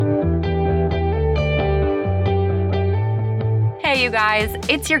Hey, you guys,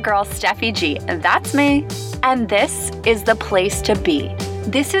 it's your girl, Steffi G. That's me. And this is the place to be.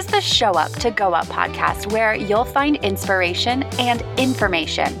 This is the Show Up to Go Up podcast where you'll find inspiration and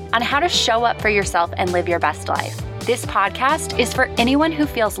information on how to show up for yourself and live your best life. This podcast is for anyone who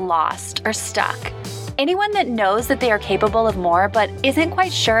feels lost or stuck. Anyone that knows that they are capable of more but isn't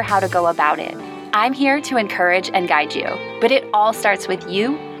quite sure how to go about it. I'm here to encourage and guide you, but it all starts with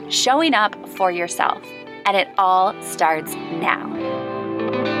you showing up for yourself. And it all starts now.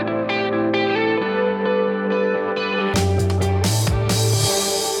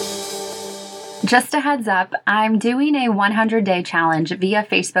 Just a heads up, I'm doing a 100-day challenge via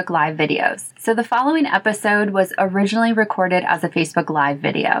Facebook Live videos. So the following episode was originally recorded as a Facebook Live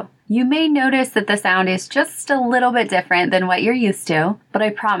video. You may notice that the sound is just a little bit different than what you're used to, but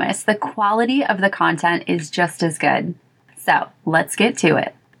I promise the quality of the content is just as good. So let's get to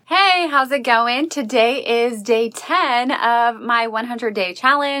it. Hey, how's it going? Today is day 10 of my 100-day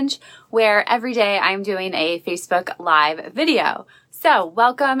challenge, where every day I'm doing a Facebook Live video. So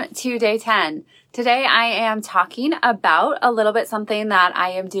welcome to day 10. Today I am talking about a little bit something that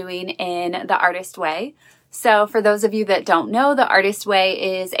I am doing in the Artist Way. So for those of you that don't know, the Artist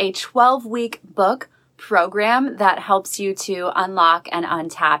Way is a 12-week book program that helps you to unlock and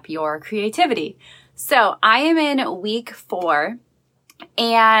untap your creativity. So I am in week 4.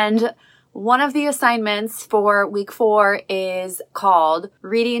 And one of the assignments for week 4 is called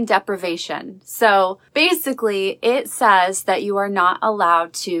reading deprivation. So basically it says that you are not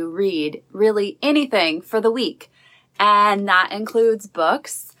allowed to read really anything for the week. And that includes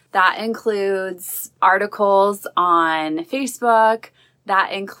books, that includes articles on Facebook,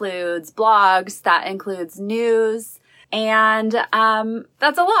 that includes blogs, that includes news. And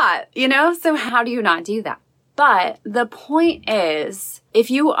that's a lot, So how do you not do that? But the point is,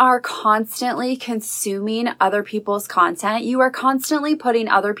 if you are constantly consuming other people's content, you are constantly putting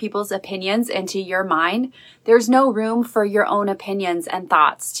other people's opinions into your mind. There's no room for your own opinions and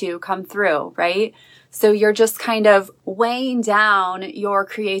thoughts to come through, right? So you're just kind of weighing down your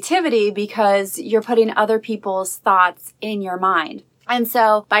creativity because you're putting other people's thoughts in your mind. And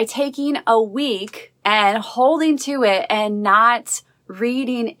so by taking a week and holding to it and not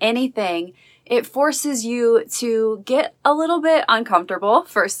reading anything, it forces you to get a little bit uncomfortable,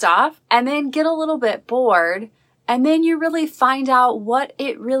 first off, and then get a little bit bored. And then you really find out what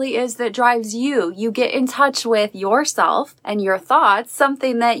it really is that drives you. You get in touch with yourself and your thoughts,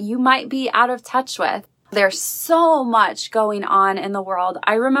 something that you might be out of touch with. There's so much going on in the world.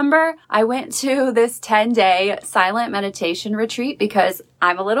 I remember I went to this 10-day silent meditation retreat because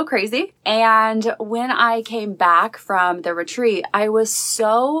I'm a little crazy. And when I came back from the retreat, I was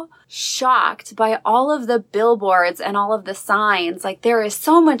so shocked by all of the billboards and all of the signs. Like, there is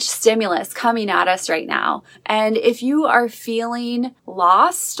so much stimulus coming at us right now. And if you are feeling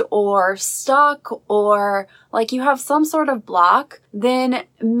lost or stuck or like you have some sort of block, then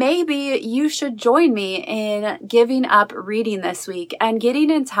maybe you should join me in giving up reading this week and getting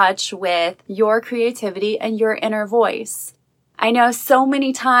in touch with your creativity and your inner voice. I know so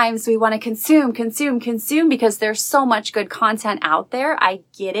many times we want to consume because there's so much good content out there. I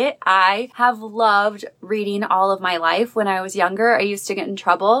get it. I have loved reading all of my life. When I was younger, I used to get in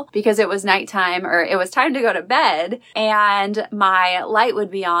trouble because it was nighttime or it was time to go to bed and my light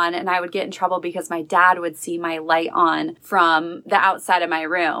would be on, and I would get in trouble because my dad would see my light on from the outside of my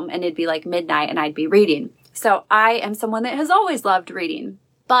room and it'd be like midnight and I'd be reading. So I am someone that has always loved reading.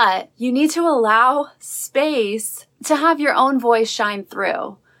 But you need to allow space to have your own voice shine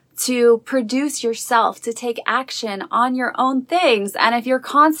through, to produce yourself, to take action on your own things. And if you're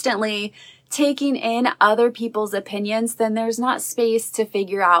constantly taking in other people's opinions, then there's not space to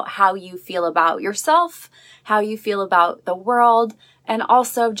figure out how you feel about yourself, how you feel about the world, and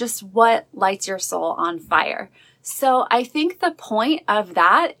also just what lights your soul on fire. So I think the point of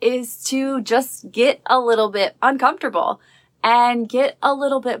that is to just get a little bit uncomfortable and get a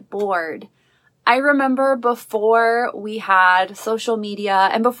little bit bored. I remember before we had social media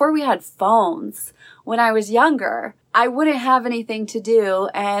and before we had phones, when I was younger, I wouldn't have anything to do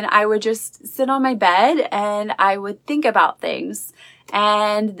and I would just sit on my bed and I would think about things.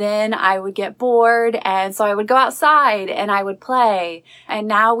 And then I would get bored, and so I would go outside and I would play. And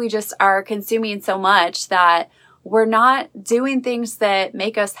now we just are consuming so much that we're not doing things that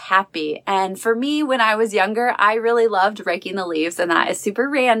make us happy. And for me, when I was younger, I really loved raking the leaves, and that is super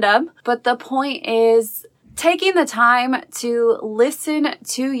random. But the point is taking the time to listen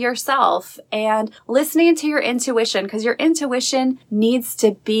to yourself and listening to your intuition, because your intuition needs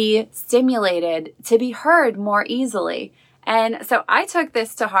to be stimulated to be heard more easily. And so I took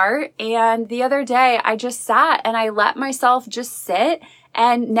this to heart, and the other day I just sat and I let myself just sit.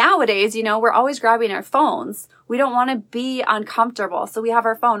 And nowadays, we're always grabbing our phones. We don't want to be uncomfortable. So we have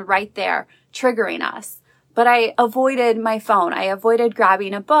our phone right there triggering us. But I avoided my phone. I avoided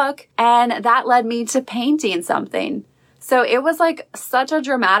grabbing a book, and that led me to painting something. So it was like such a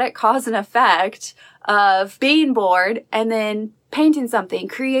dramatic cause and effect of being bored and then painting something,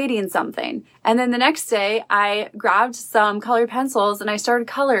 creating something. And then the next day I grabbed some colored pencils and I started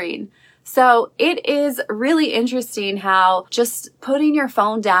coloring. So it is really interesting how just putting your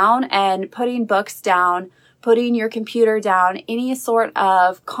phone down and putting books down, putting your computer down, any sort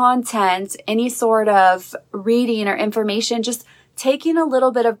of content, any sort of reading or information, just taking a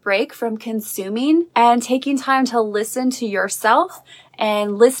little bit of break from consuming and taking time to listen to yourself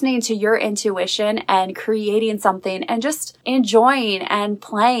and listening to your intuition and creating something and just enjoying and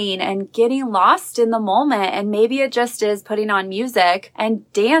playing and getting lost in the moment. And maybe it just is putting on music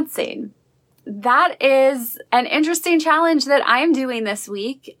and dancing. That is an interesting challenge that I'm doing this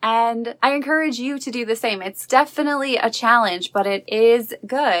week, and I encourage you to do the same. It's definitely a challenge, but it is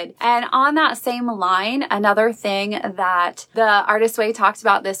good. And on that same line, another thing that the Artist Way talked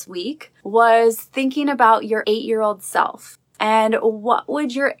about this week was thinking about your 8-year-old self. And what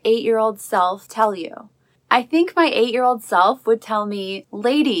would your 8-year-old self tell you? I think my 8-year-old self would tell me,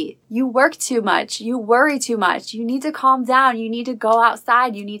 lady, you work too much. You worry too much. You need to calm down. You need to go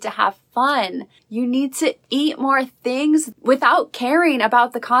outside. You need to have fun. You need to eat more things without caring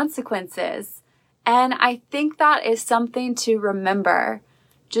about the consequences. And I think that is something to remember,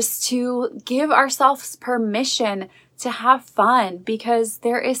 just to give ourselves permission to have fun, because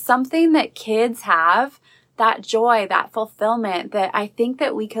there is something that kids have, that joy, that fulfillment that I think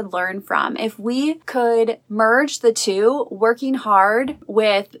that we could learn from. If we could merge the two, working hard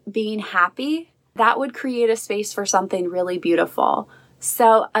with being happy, that would create a space for something really beautiful.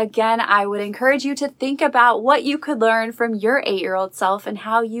 So again, I would encourage you to think about what you could learn from your 8-year-old self and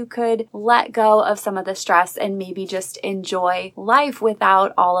how you could let go of some of the stress and maybe just enjoy life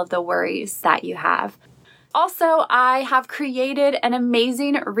without all of the worries that you have. Also, I have created an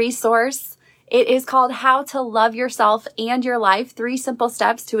amazing resource. It is called How to Love Yourself and Your Life, 3 Simple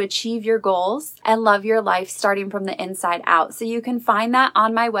Steps to Achieve Your Goals and Love Your Life Starting from the Inside Out. So you can find that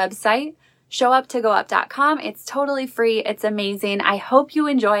on my website, showuptogoup.com. It's totally free. It's amazing. I hope you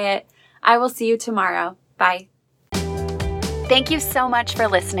enjoy it. I will see you tomorrow. Bye. Thank you so much for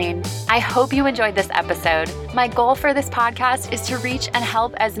listening. I hope you enjoyed this episode. My goal for this podcast is to reach and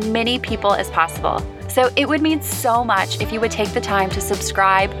help as many people as possible. So it would mean so much if you would take the time to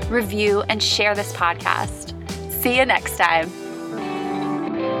subscribe, review, and share this podcast. See you next time.